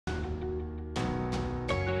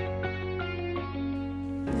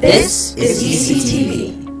This is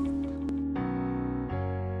ECTV.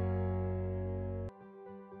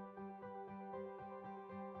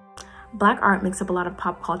 Black art makes up a lot of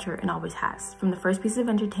pop culture and always has. From the first piece of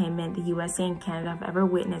entertainment the USA and Canada have ever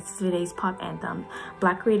witnessed to today's pop anthem,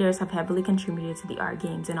 Black creators have heavily contributed to the art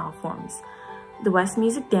games in all forms. The West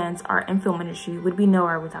music, dance, art, and film industry would be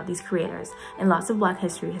nowhere without these creators, and lots of Black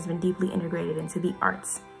history has been deeply integrated into the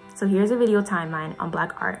arts. So here's a video timeline on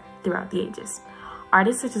Black art throughout the ages.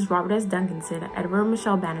 Artists such as Robert S. Duncanson, Edward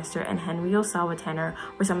Michelle Bannister, and Henry Osawa Tanner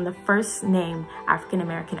were some of the first named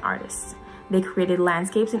African-American artists. They created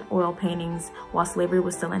landscapes and oil paintings while slavery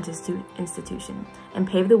was still an institution, and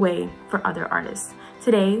paved the way for other artists.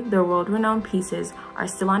 Today, their world-renowned pieces are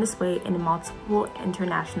still on display in multiple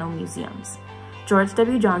international museums. George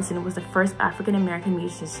W. Johnson was the first African-American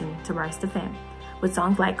musician to rise to fame. With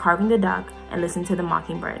songs like Carving the Duck and Listen to the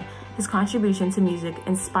Mockingbird, his contribution to music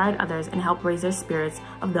inspired others and helped raise their spirits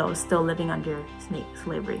of those still living under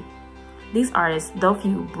slavery. These artists, though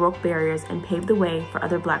few, broke barriers and paved the way for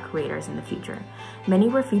other Black creators in the future. Many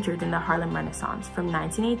were featured in the Harlem Renaissance. From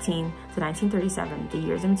 1918 to 1937, the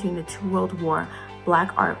years in between the two World Wars,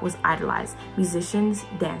 Black art was idolized. Musicians,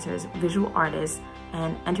 dancers, visual artists,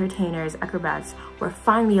 and entertainers, acrobats were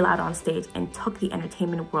finally allowed on stage and took the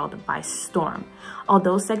entertainment world by storm.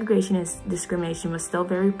 Although segregation and discrimination was still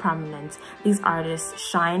very prominent, these artists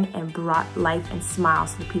shined and brought life and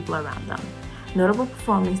smiles to the people around them. Notable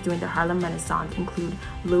performers during the Harlem Renaissance include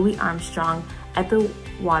Louis Armstrong, Ethel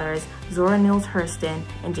Waters, Zora Neale Hurston,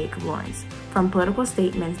 and Jacob Lawrence. From political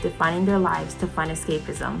statements defining their lives to fun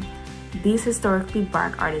escapism, these historically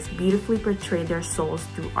Black artists beautifully portrayed their souls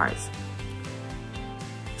through art,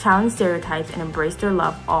 challenge stereotypes, and embrace their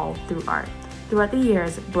love all through art. Throughout the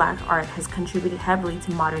years, Black art has contributed heavily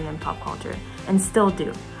to modern and pop culture, and still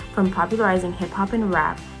do. From popularizing hip-hop and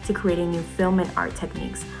rap to creating new film and art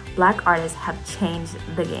techniques, Black artists have changed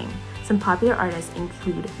the game. Some popular artists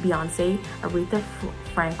include Beyoncé, Aretha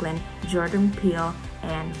Franklin, Jordan Peele,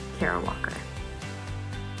 and Kara Walker.